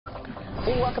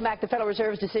Well, welcome back. The Federal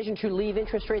Reserve's decision to leave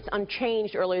interest rates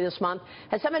unchanged earlier this month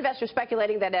has some investors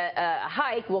speculating that a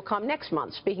hike will come next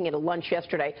month. Speaking at a lunch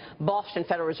yesterday, Boston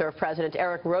Federal Reserve President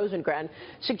Eric Rosengren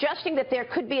suggesting that there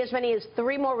could be as many as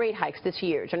 3 more rate hikes this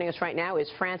year. Joining us right now is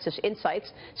Francis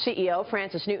Insights CEO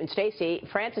Francis Newton. Stacy.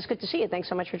 Francis, good to see you. Thanks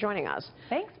so much for joining us.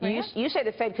 Thanks, Maria. You say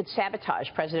the Fed could sabotage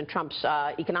President Trump's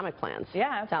economic plans.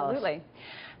 Yeah, absolutely.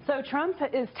 So Trump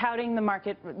is touting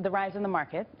the rise in the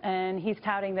market, and he's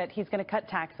touting that he's going to cut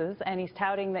taxes, and he's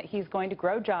touting that he's going to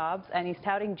grow jobs, and he's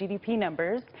touting GDP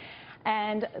numbers.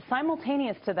 And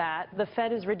simultaneous to that, the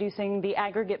Fed is reducing the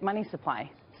aggregate money supply.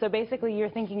 So basically, you're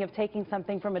thinking of taking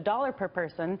something from $1 per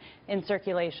person in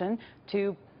circulation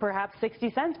to perhaps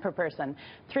 60 cents per person.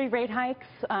 3 rate hikes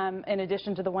in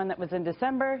addition to the one that was in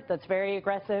December. That's very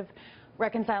aggressive.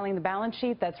 Reconciling the balance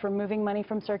sheet, that's removing money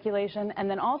from circulation. And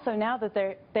then also now that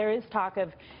there is talk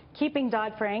of keeping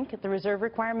Dodd-Frank at the reserve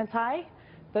requirements high,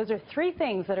 those are 3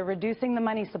 things that are reducing the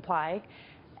money supply.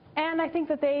 And I think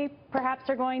that they perhaps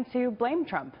are going to blame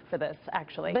Trump for this,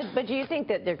 actually. But do you think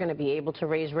that they're going to be able to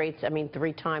raise rates,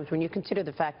 3 times, when you consider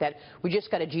the fact that we just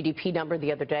got a GDP number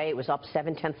the other day, it was up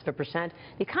 0.7%. The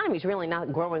economy is really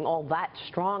not growing all that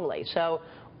strongly. So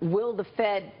will the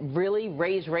Fed really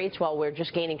raise rates while we're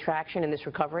just gaining traction in this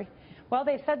recovery? Well,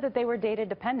 they said that they were data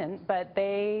dependent, but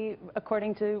they,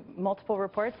 according to multiple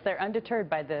reports, they're undeterred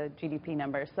by the GDP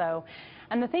number. So,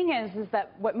 and the thing is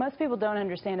that what most people don't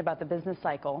understand about the business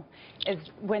cycle is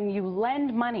when you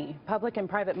lend money, public and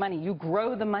private money, you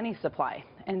grow the money supply.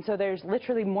 And so there's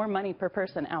literally more money per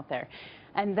person out there.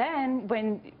 And then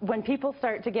when people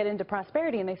start to get into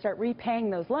prosperity and they start repaying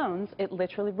those loans, it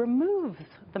literally removes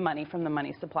the money from the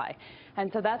money supply.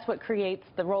 And so that's what creates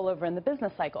the rollover in the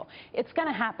business cycle. It's going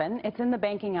to happen. It's in the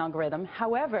banking algorithm.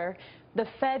 However, the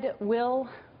Fed will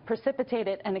precipitate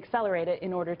it and accelerate it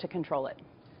in order to control it.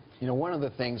 You know, one of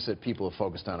the things that people have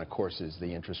focused on, of course, is the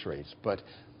interest rates. But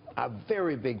a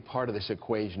very big part of this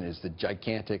equation is the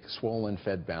gigantic swollen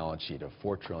Fed balance sheet of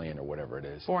 $4 trillion or whatever it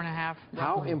is. 4.5.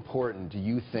 How important do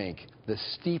you think the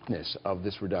steepness of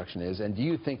this reduction is, and do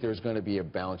you think there's going to be a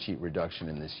balance sheet reduction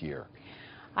in this year?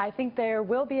 I think there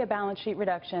will be a balance sheet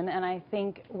reduction, and I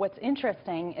think what's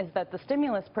interesting is that the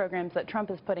stimulus programs that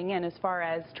Trump is putting in, as far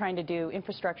as trying to do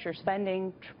infrastructure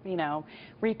spending,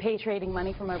 repatriating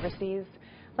money from overseas,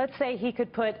 let's say he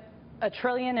could put $1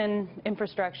 trillion in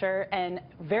infrastructure and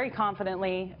very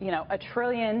confidently, $1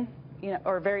 trillion,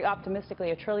 or very optimistically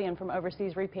 $1 trillion from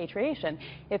overseas repatriation.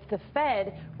 If the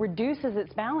Fed reduces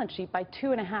its balance sheet by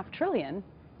 $2.5 trillion,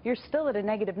 you're still at a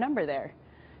negative number there.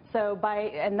 So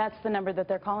and that's the number that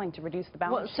they're calling to reduce the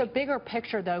balance sheet. So bigger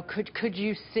picture, though, could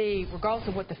you see, regardless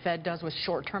of what the Fed does with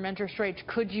short-term interest rates,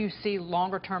 could you see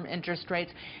longer-term interest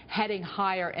rates heading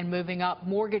higher and moving up,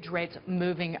 mortgage rates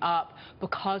moving up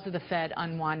because of the Fed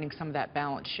unwinding some of that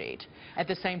balance sheet at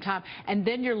the same time? And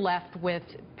then you're left with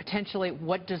potentially,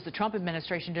 what does the Trump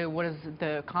administration do? What does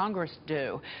the Congress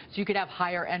do? So you could have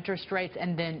higher interest rates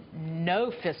and then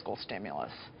no fiscal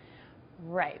stimulus.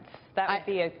 Right. That would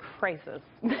be a crisis.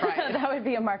 Right. That would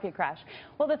be a market crash.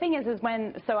 Well, the thing is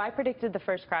so I predicted the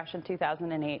first crash in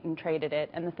 2008 and traded it,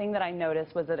 and the thing that I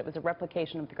noticed was that it was a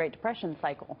replication of the Great Depression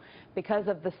cycle because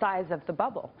of the size of the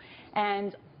bubble.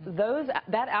 And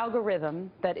that algorithm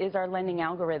that is our lending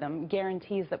algorithm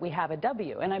guarantees that we have a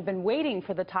W, and I've been waiting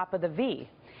for the top of the V.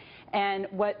 And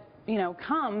what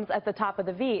comes at the top of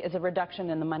the V is a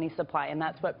reduction in the money supply, and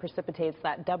that's what precipitates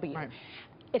that W. Right.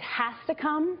 It has to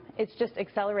come. It's just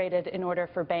accelerated in order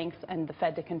for banks and the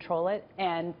Fed to control it.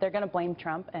 And they're going to blame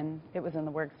Trump, and it was in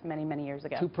the works many, many years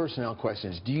ago. 2 personnel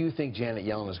questions. Do you think Janet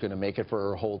Yellen is going to make it for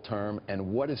her whole term?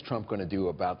 And what is Trump going to do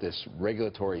about this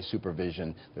regulatory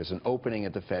supervision? There's an opening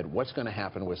at the Fed. What's going to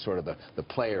happen with sort of the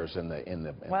players in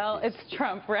the Well, it's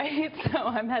Trump, right? So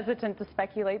I'm hesitant to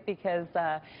speculate because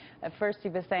at first he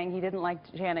was saying he didn't like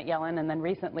Janet Yellen, and then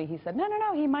recently he said, no,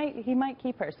 he might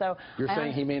keep her. So you're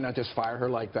saying he may not just fire her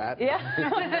like that? Yeah.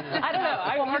 I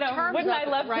don't know. Wouldn't I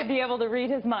love to be able to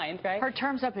read his mind, right? Her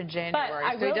term's up in January,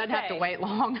 so he doesn't have to wait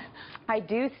long. I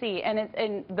do see, and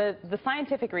the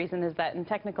scientific reason is that in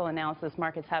technical analysis,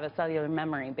 markets have a cellular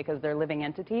memory because they're living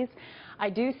entities.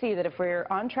 I do see that if we're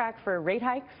on track for rate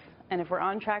hikes, and if we're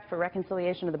on track for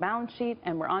reconciliation of the balance sheet,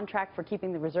 and we're on track for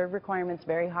keeping the reserve requirements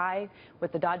very high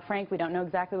with the Dodd-Frank, we don't know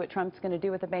exactly what Trump's going to do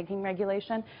with the banking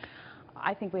regulation.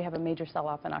 I think we have a major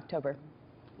sell-off in October.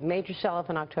 Major sell-off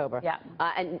in October. Yeah.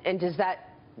 And does that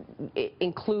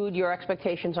include your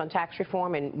expectations on tax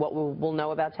reform and what we'll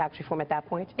know about tax reform at that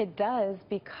point? It does,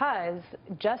 because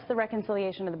just the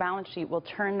reconciliation of the balance sheet will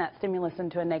turn that stimulus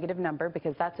into a negative number,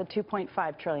 because that's a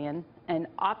 $2.5 trillion and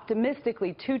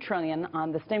optimistically $2 trillion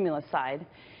on the stimulus side.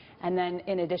 And then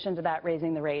in addition to that,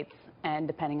 raising the rates, and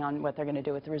depending on what they're going to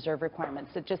do with the reserve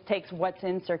requirements. It just takes what's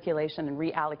in circulation and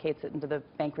reallocates it into the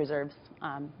bank reserves,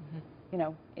 you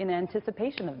know, in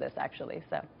anticipation of this, actually.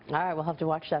 So. All right, we'll have to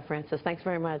watch that, Frances. Thanks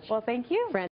very much. Well, thank you.